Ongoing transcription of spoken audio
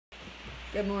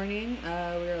Good morning.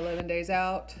 We're 11 days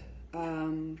out.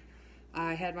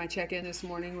 I had my check-in this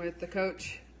morning with the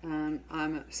coach.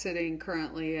 I'm sitting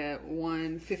currently at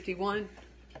 151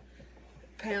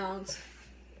 pounds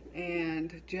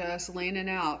and just leaning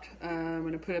out. I'm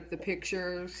going to put up the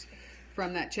pictures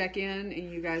from that check-in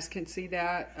and you guys can see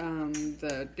that.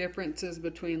 The differences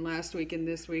between last week and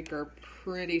this week are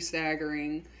pretty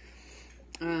staggering.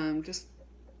 Just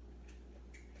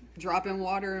dropping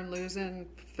water and losing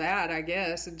fat, I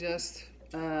guess, and just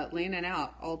leaning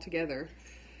out altogether.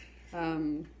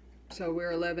 So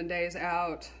we're 11 days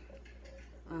out.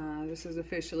 This is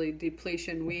officially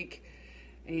depletion week,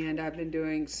 and I've been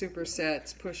doing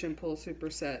supersets, push and pull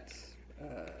supersets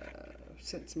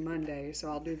since Monday, so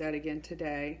I'll do that again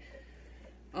today.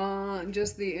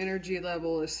 Just the energy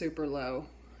level is super low,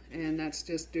 and that's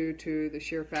just due to the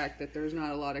sheer fact that there's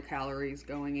not a lot of calories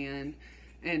going in,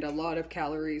 and a lot of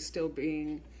calories still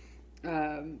being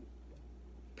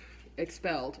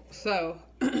expelled. So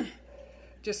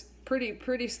just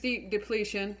pretty steep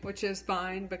depletion, which is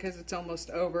fine because it's almost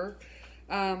over.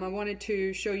 I wanted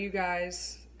to show you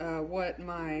guys what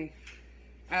my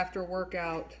after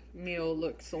workout meal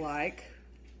looks like.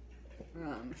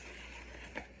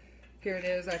 Here it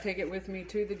is. I take it with me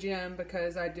to the gym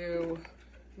because I do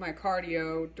my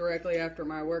cardio directly after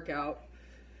my workout.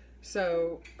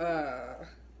 So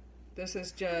this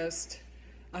is just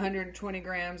 120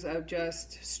 grams of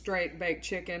just straight baked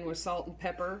chicken with salt and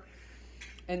pepper.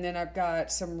 And then I've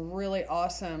got some really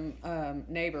awesome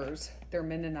neighbors. They're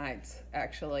Mennonites,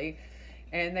 actually.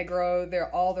 And they grow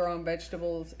all their own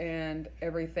vegetables and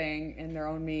everything, and their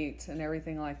own meats and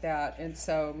everything like that. And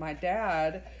so my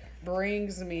dad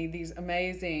brings me these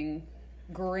amazing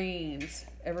greens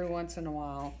every once in a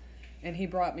while. And he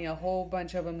brought me a whole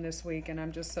bunch of them this week, and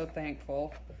I'm just so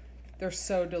thankful. They're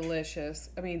so delicious.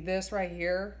 I mean, this right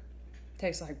here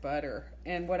tastes like butter.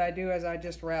 And what I do is I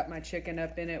just wrap my chicken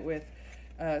up in it with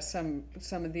some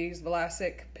of these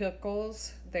Vlasic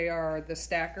pickles. They are the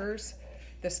stackers.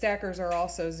 The stackers are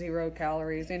also 0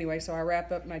 calories. Anyway, so I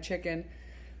wrap up my chicken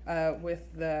with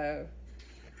the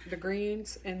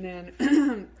greens and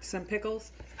then some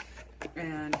pickles.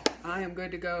 And I am good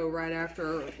to go right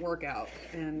after workout,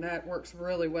 and that works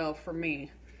really well for me.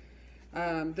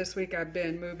 This week I've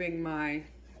been moving my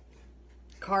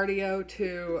cardio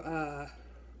to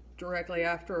directly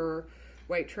after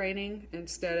weight training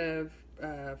instead of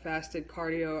fasted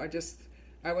cardio.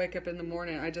 I wake up in the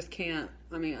morning, I just can't,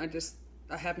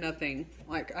 I have nothing.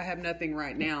 Like, I have nothing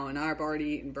right now, and I've already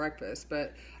eaten breakfast,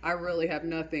 but I really have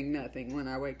nothing when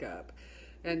I wake up.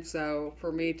 And so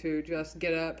for me to just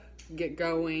get up, get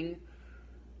going,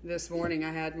 this morning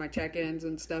I had my check-ins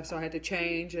and stuff, so I had to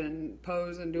change and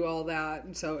pose and do all that.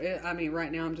 And so,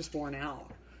 right now I'm just worn out.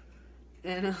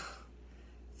 And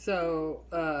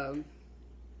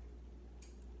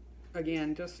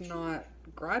again, just not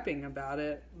griping about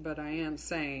it, but I am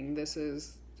saying this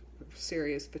is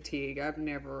serious fatigue. And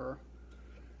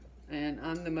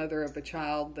I'm the mother of a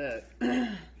child that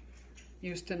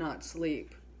used to not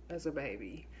sleep as a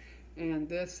baby. And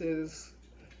this is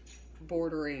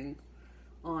bordering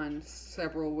on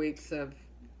several weeks of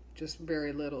just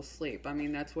very little sleep. I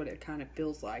mean, that's what it kind of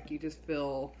feels like. You just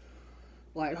feel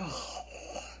like,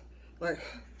 God,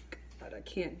 I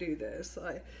can't do this.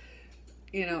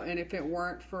 And if it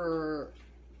weren't for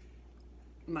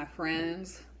my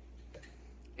friends,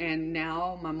 and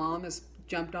now my mom has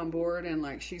jumped on board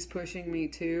and she's pushing me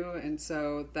too, and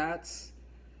so that's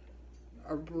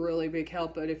a really big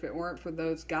help. But if it weren't for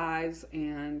those guys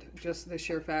and just the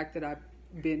sheer fact that I've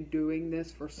been doing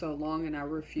this for so long and I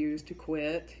refuse to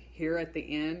quit here at the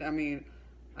end,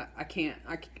 I can't,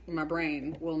 my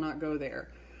brain will not go there.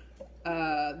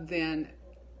 Then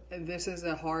this is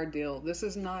a hard deal. This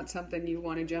is not something you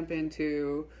want to jump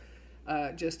into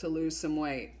just to lose some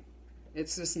weight.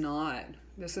 It's just not.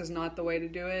 This is not the way to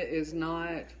do it. It's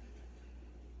not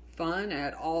fun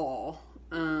at all.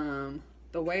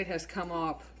 The weight has come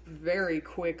off very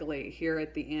quickly here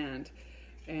at the end.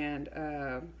 And,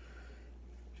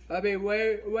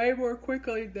 way more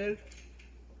quickly than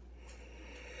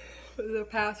the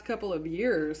past couple of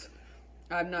years.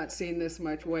 I've not seen this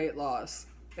much weight loss.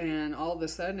 And all of a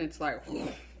sudden it's like,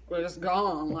 it's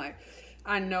gone.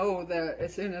 I know that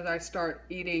as soon as I start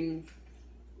eating,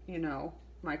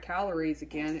 my calories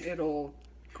again, it'll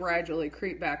gradually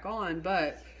creep back on.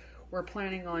 But we're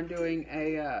planning on doing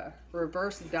a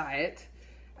reverse diet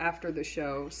after the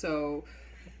show. So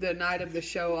the night of the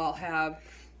show, I'll have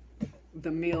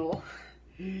the meal,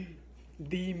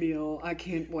 I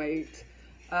can't wait.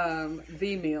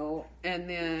 The meal, and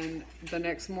then the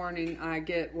next morning I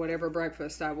get whatever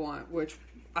breakfast I want, which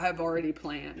I have already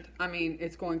planned. I mean,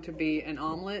 it's going to be an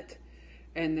omelet,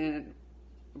 and then,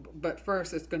 but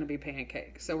first it's going to be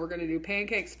pancakes. So we're going to do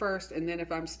pancakes first, and then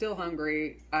if I'm still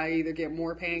hungry, I either get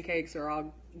more pancakes or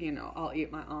I'll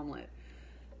eat my omelet.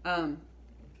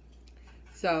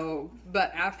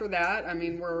 But after that, I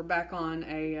mean, we're back on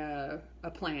a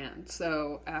plan.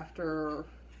 So after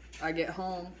I get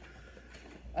home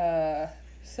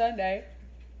Sunday,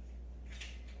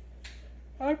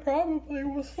 I probably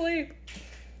will sleep.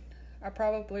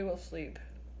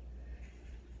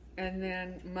 And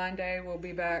then Monday we'll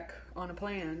be back on a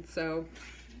plan. So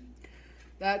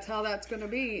that's how that's going to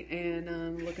be. And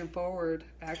I'm looking forward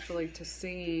actually to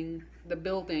seeing the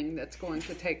building that's going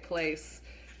to take place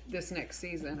this next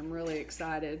season. I'm really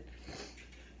excited.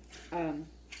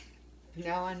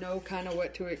 Now I know kind of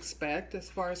what to expect as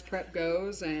far as prep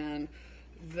goes, and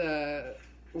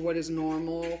what is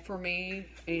normal for me,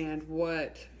 and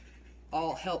what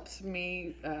all helps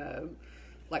me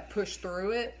like push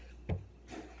through it.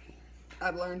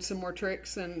 I've learned some more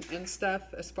tricks and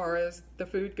stuff as far as the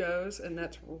food goes, and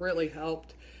that's really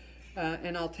helped.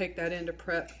 And I'll take that into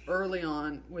prep early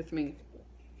on with me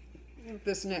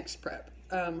this next prep,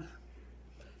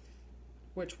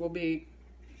 which will be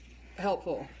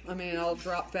helpful. I mean, I'll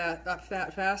drop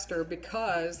fat faster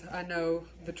because I know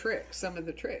the tricks, some of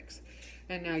the tricks,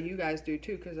 and now you guys do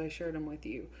too because I shared them with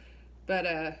you.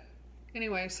 But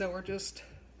anyway, so we're just,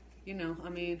 I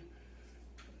mean,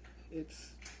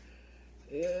 it's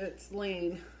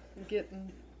lean.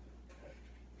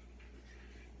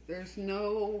 There's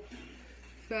no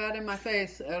fat in my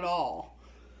face at all.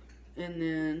 And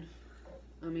then,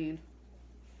 I mean,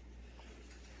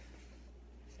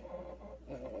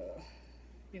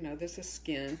 this is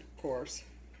skin, of course,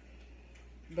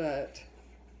 but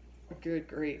good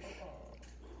grief.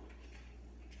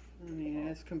 I mean,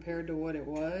 as compared to what it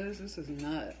was, this is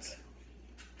nuts.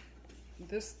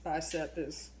 This bicep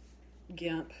is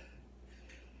gimp.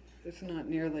 It's not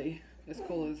nearly as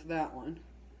cool as that one.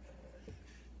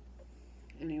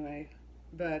 Anyway,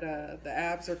 but the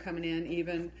abs are coming in,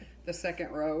 even the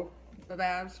second row of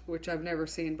abs, which I've never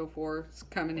seen before, is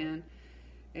coming in.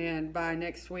 And by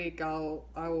next week, I'm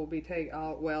going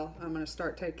to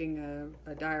start taking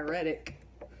a diuretic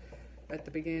at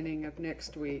the beginning of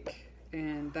next week,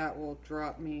 and that will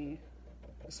drop me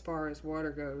as far as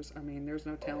water goes. I mean, there's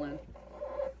no telling.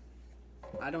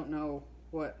 I don't know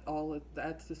what all of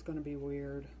that's just going to be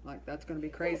weird. Like, that's going to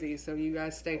be crazy. So you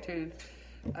guys stay tuned.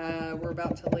 We're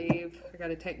about to leave. I got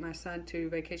to take my son to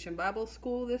Vacation Bible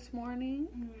School this morning.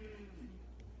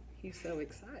 He's so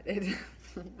excited.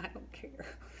 I don't care.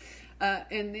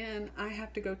 And then I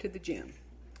have to go to the gym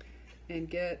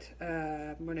and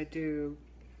I'm going to do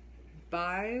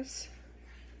buys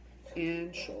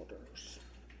and shoulders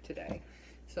today.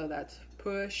 So that's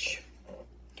push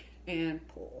and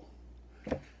pull.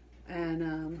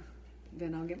 And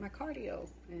then I'll get my cardio,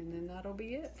 and then that'll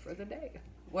be it for the day.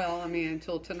 Well, I mean,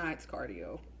 until tonight's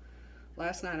cardio.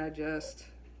 Last night I just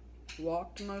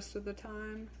walked most of the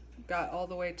time, got all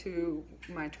the way to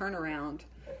my turnaround,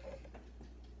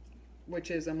 which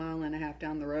is 1.5 miles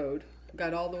down the road.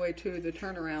 Got all the way to the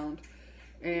turnaround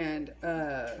and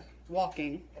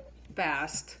walking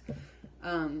fast,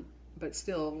 but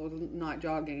still not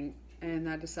jogging. And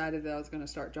I decided that I was going to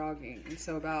start jogging. And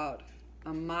so about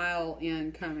a mile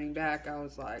in coming back, I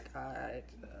was like, I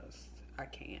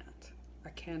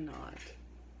cannot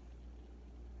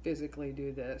physically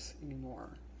do this anymore.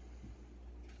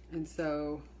 And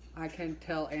so I can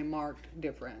tell a marked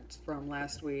difference from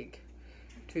last week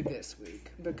to this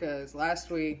week, because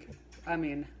last week, I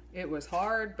mean, it was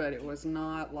hard, but it was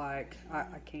not like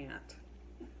I can't.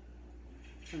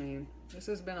 I mean, this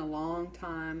has been a long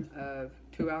time of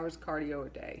 2 hours cardio a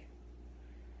day,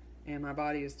 and my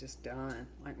body is just done.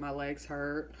 Like, my legs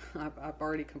hurt. I've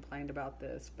already complained about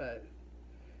this, but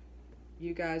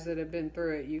you guys that have been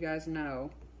through it, you guys know.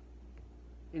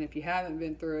 And if you haven't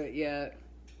been through it yet,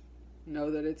 know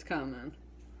that it's coming.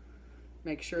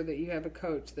 Make sure that you have a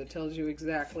coach that tells you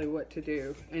exactly what to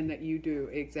do, and that you do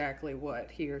exactly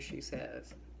what he or she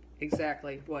says.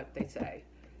 Exactly what they say.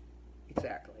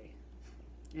 Exactly.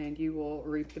 And you will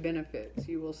reap the benefits.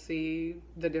 You will see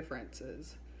the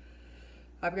differences.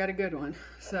 I've got a good one.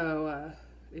 So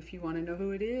if you want to know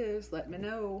who it is, let me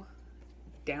know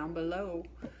down below,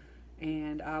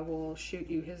 and I will shoot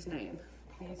you his name.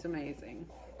 He's amazing.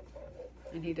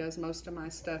 And he does most of my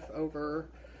stuff over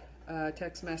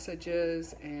text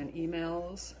messages and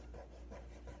emails,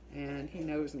 and he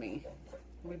knows me.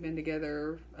 We've been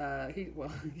together, I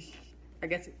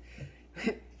guess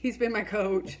he's been my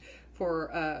coach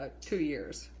for 2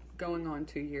 years, going on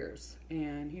 2 years,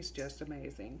 and he's just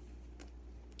amazing.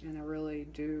 And I really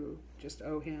do just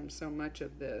owe him so much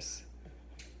of this.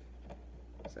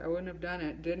 So I wouldn't have done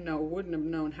it, wouldn't have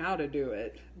known how to do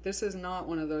it. This is not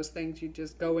one of those things you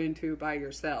just go into by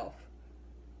yourself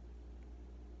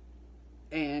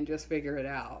and just figure it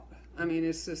out. I mean,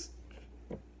 it's just,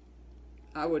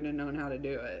 I wouldn't have known how to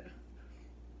do it.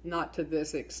 Not to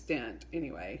this extent,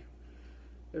 anyway.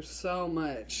 There's so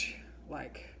much,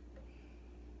 like,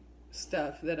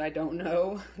 stuff that I don't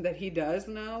know that he does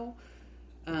know,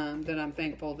 that I'm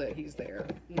thankful that he's there.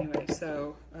 Anyway,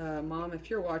 so, Mom, if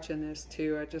you're watching this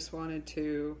too, I just wanted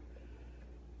to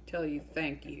tell you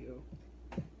thank you,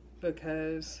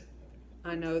 because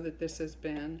I know that this has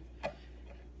been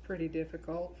pretty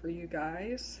difficult for you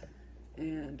guys,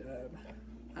 and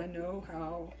I know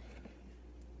how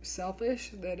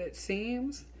selfish that it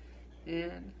seems,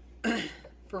 and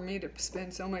for me to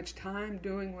spend so much time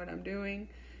doing what I'm doing,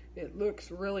 it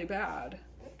looks really bad.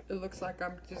 It looks like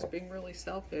I'm just being really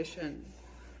selfish, and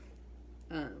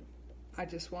I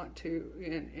just want to,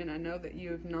 and I know that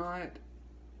you have not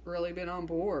really been on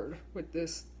board with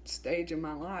this stage of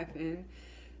my life. And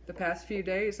the past few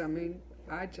days, I mean,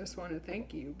 I just want to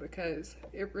thank you, because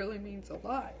it really means a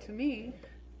lot to me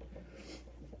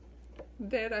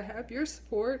that I have your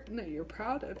support and that you're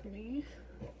proud of me.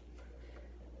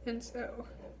 And so,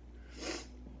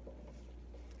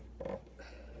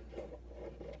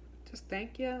 just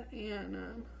thank you,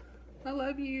 and I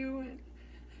love you, and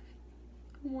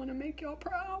I want to make y'all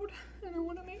proud, and I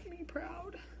want to make me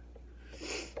proud.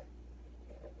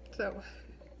 So,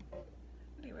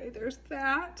 anyway, there's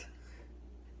that.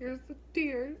 Here's the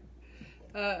tears.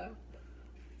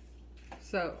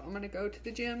 So, I'm going to go to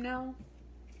the gym now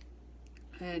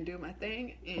and do my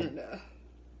thing, and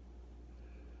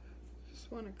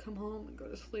just want to come home and go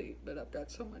to sleep, but I've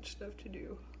got so much stuff to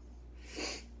do.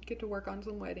 Get to work on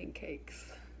some wedding cakes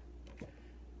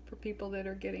for people that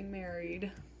are getting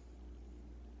married.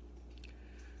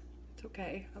 It's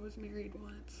okay. I was married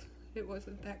once. It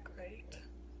wasn't that great.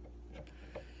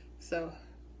 So,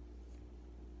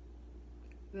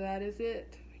 that is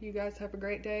it. You guys have a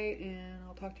great day, and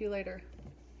I'll talk to you later.